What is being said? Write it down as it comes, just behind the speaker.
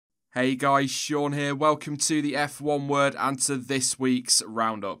Hey guys, Sean here. Welcome to the F1 Word and to this week's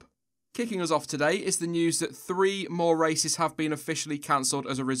roundup. Kicking us off today is the news that 3 more races have been officially cancelled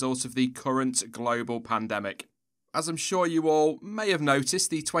as a result of the current global pandemic. As I'm sure you all may have noticed,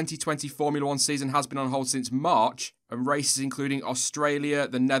 the 2020 Formula 1 season has been on hold since March, and races including Australia,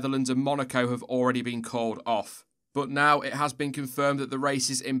 the Netherlands and Monaco have already been called off. But now it has been confirmed that the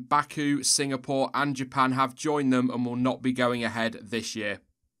races in Baku, Singapore and Japan have joined them and will not be going ahead this year.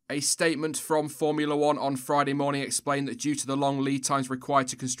 A statement from Formula 1 on Friday morning explained that due to the long lead times required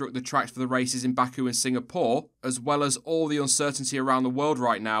to construct the tracks for the races in Baku and Singapore, as well as all the uncertainty around the world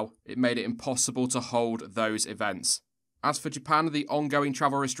right now, it made it impossible to hold those events. As for Japan, the ongoing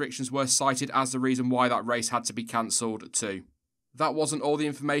travel restrictions were cited as the reason why that race had to be cancelled too. That wasn't all the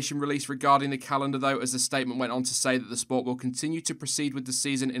information released regarding the calendar though, as the statement went on to say that the sport will continue to proceed with the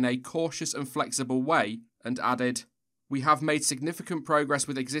season in a cautious and flexible way, and added, "We have made significant progress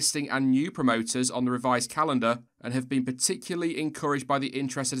with existing and new promoters on the revised calendar and have been particularly encouraged by the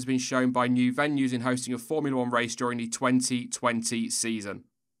interest that has been shown by new venues in hosting a Formula 1 race during the 2020 season."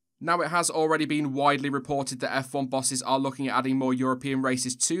 Now, it has already been widely reported that F1 bosses are looking at adding more European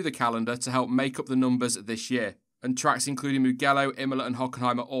races to the calendar to help make up the numbers this year, and tracks including Mugello, Imola and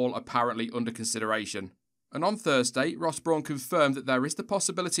Hockenheim are all apparently under consideration. And on Thursday, Ross Brawn confirmed that there is the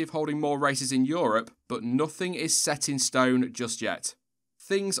possibility of holding more races in Europe, but nothing is set in stone just yet.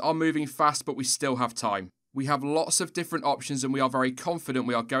 Things are moving fast, but we still have time. We have lots of different options and we are very confident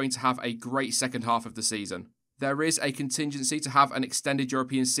we are going to have a great second half of the season. There is a contingency to have an extended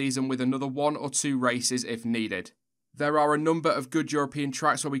European season with another 1 or 2 races if needed. There are a number of good European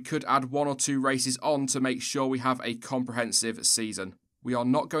tracks where we could add 1 or 2 races on to make sure we have a comprehensive season. We are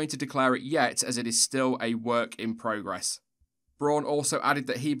not going to declare it yet as it is still a work in progress. Brawn also added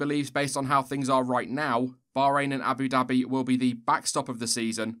that he believes, based on how things are right now, Bahrain and Abu Dhabi will be the backstop of the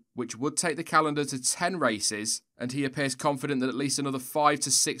season, which would take the calendar to 10 races, and he appears confident that at least another 5 to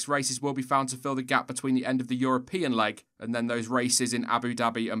 6 races will be found to fill the gap between the end of the European leg and then those races in Abu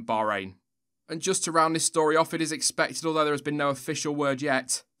Dhabi and Bahrain. And just to round this story off, it is expected, although there has been no official word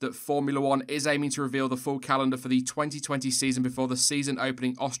yet, that Formula 1 is aiming to reveal the full calendar for the 2020 season before the season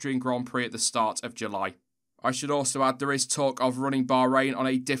opening Austrian Grand Prix at the start of July. I should also add there is talk of running Bahrain on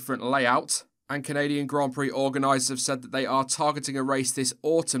a different layout, and Canadian Grand Prix organisers have said that they are targeting a race this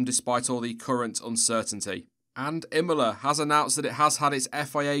autumn despite all the current uncertainty. And Imola has announced that it has had its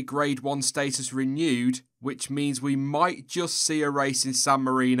FIA Grade 1 status renewed, which means we might just see a race in San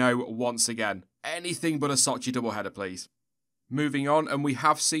Marino once again. Anything but a Sochi doubleheader, please. Moving on, and we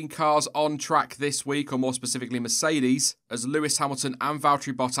have seen cars on track this week, or more specifically Mercedes, as Lewis Hamilton and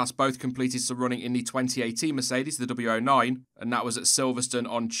Valtteri Bottas both completed some running in the 2018 Mercedes, the W09, and that was at Silverstone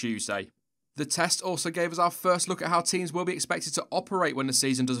on Tuesday. The test also gave us our first look at how teams will be expected to operate when the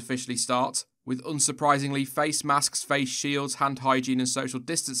season does officially start, with unsurprisingly face masks, face shields, hand hygiene and social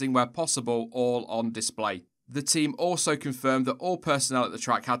distancing where possible all on display. The team also confirmed that all personnel at the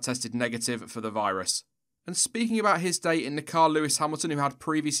track had tested negative for the virus. And speaking about his day in the car, Lewis Hamilton, who had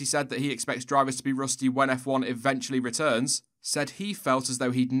previously said that he expects drivers to be rusty when F1 eventually returns, said he felt as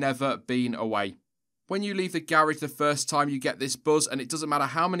though he'd never been away. When you leave the garage the first time, you get this buzz, and it doesn't matter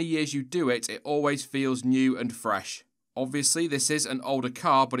how many years you do it, it always feels new and fresh. Obviously, this is an older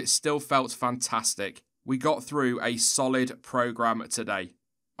car, but it still felt fantastic. We got through a solid programme today.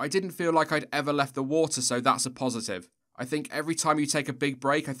 I didn't feel like I'd ever left the water, so that's a positive. I think every time you take a big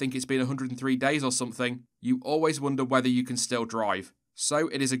break, I think it's been 103 days or something, you always wonder whether you can still drive. So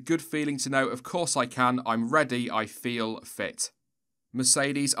it is a good feeling to know, of course I can, I'm ready, I feel fit.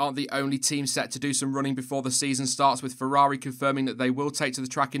 Mercedes aren't the only team set to do some running before the season starts, with Ferrari confirming that they will take to the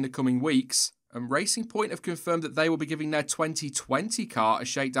track in the coming weeks, and Racing Point have confirmed that they will be giving their 2020 car a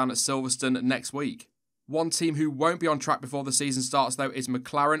shakedown at Silverstone next week. One team who won't be on track before the season starts though is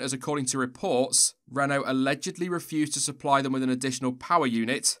McLaren, as according to reports, Renault allegedly refused to supply them with an additional power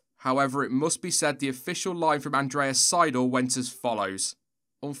unit. However, it must be said the official line from Andreas Seidel went as follows: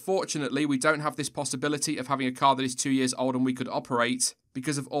 "Unfortunately, we don't have this possibility of having a car that is 2 years old and we could operate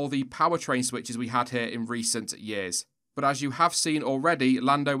because of all the powertrain switches we had here in recent years. But as you have seen already,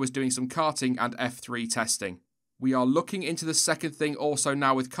 Lando was doing some karting and F3 testing. We are looking into the second thing also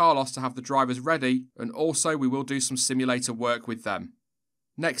now with Carlos to have the drivers ready, and also we will do some simulator work with them."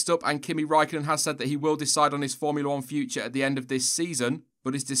 Next up, and Kimi Raikkonen has said that he will decide on his Formula 1 future at the end of this season,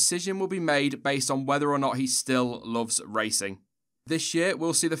 but his decision will be made based on whether or not he still loves racing. This year,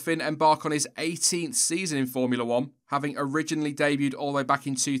 we'll see the Finn embark on his 18th season in Formula 1, having originally debuted all the way back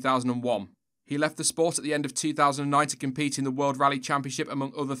in 2001. He left the sport at the end of 2009 to compete in the World Rally Championship,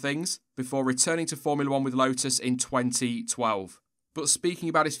 among other things, before returning to Formula 1 with Lotus in 2012. But speaking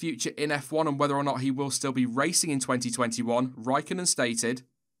about his future in F1 and whether or not he will still be racing in 2021, Raikkonen stated,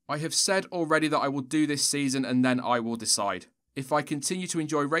 "I have said already that I will do this season and then I will decide. If I continue to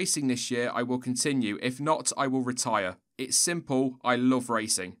enjoy racing this year, I will continue. If not, I will retire. It's simple, I love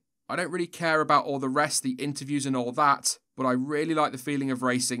racing. I don't really care about all the rest, the interviews and all that, but I really like the feeling of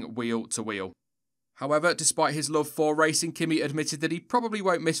racing wheel to wheel." However, despite his love for racing, Kimi admitted that he probably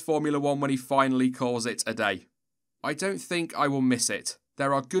won't miss Formula 1 when he finally calls it a day. "I don't think I will miss it.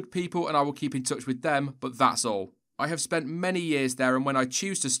 There are good people and I will keep in touch with them, but that's all. I have spent many years there and when I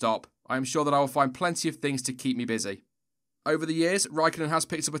choose to stop, I am sure that I will find plenty of things to keep me busy." Over the years, Raikkonen has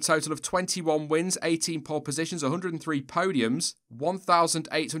picked up a total of 21 wins, 18 pole positions, 103 podiums,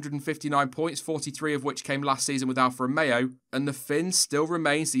 1,859 points, 43 of which came last season with Alfa Romeo, and the Finn still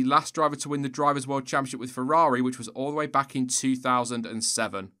remains the last driver to win the Drivers' World Championship with Ferrari, which was all the way back in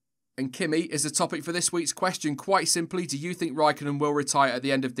 2007. And Kimi is the topic for this week's question. Quite simply, do you think Raikkonen will retire at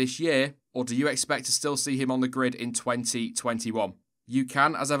the end of this year, or do you expect to still see him on the grid in 2021? You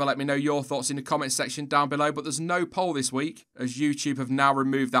can, as ever, let me know your thoughts in the comments section down below, but there's no poll this week, as YouTube have now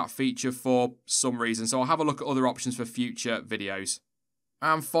removed that feature for some reason, so I'll have a look at other options for future videos.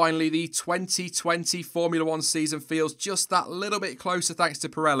 And finally, the 2020 Formula 1 season feels just that little bit closer thanks to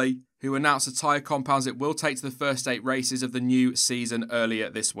Pirelli, who announced the tyre compounds it will take to the first 8 races of the new season earlier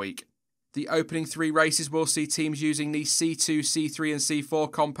this week. The opening 3 races will see teams using the C2, C3 and C4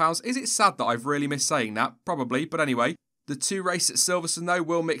 compounds. Is it sad that I've really missed saying that? Probably, but anyway. The 2 races at Silverstone, though,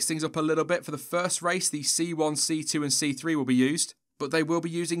 will mix things up a little bit. For the first race, the C1, C2 and C3 will be used, but they will be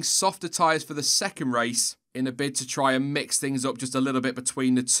using softer tyres for the second race in a bid to try and mix things up just a little bit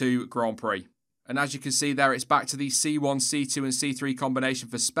between the 2 Grand Prix. And as you can see there, it's back to the C1, C2 and C3 combination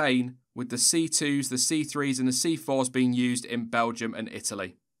for Spain, with the C2s, the C3s and the C4s being used in Belgium and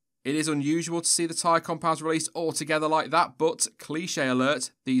Italy. It is unusual to see the tyre compounds released all together like that, but cliché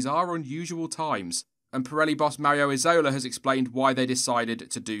alert, these are unusual times. And Pirelli boss Mario Isola has explained why they decided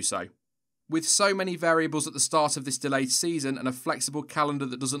to do so. With so many variables at the start of this delayed season and a flexible calendar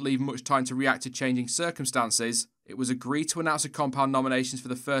that doesn't leave much time to react to changing circumstances, it was agreed to announce the compound nominations for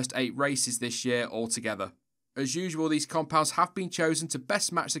the first 8 races this year altogether. As usual, these compounds have been chosen to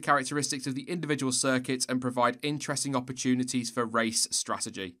best match the characteristics of the individual circuits and provide interesting opportunities for race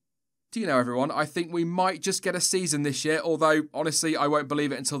strategy. Do you know, everyone, I think we might just get a season this year, although, honestly, I won't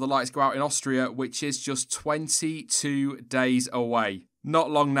believe it until the lights go out in Austria, which is just 22 days away.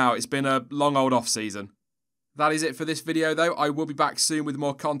 Not long now, it's been a long old off-season. That is it for this video, though. I will be back soon with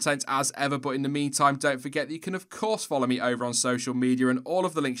more content as ever, but in the meantime, don't forget that you can, of course, follow me over on social media, and all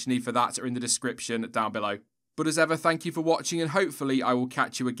of the links you need for that are in the description down below. But as ever, thank you for watching, and hopefully I will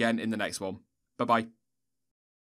catch you again in the next one. Bye-bye.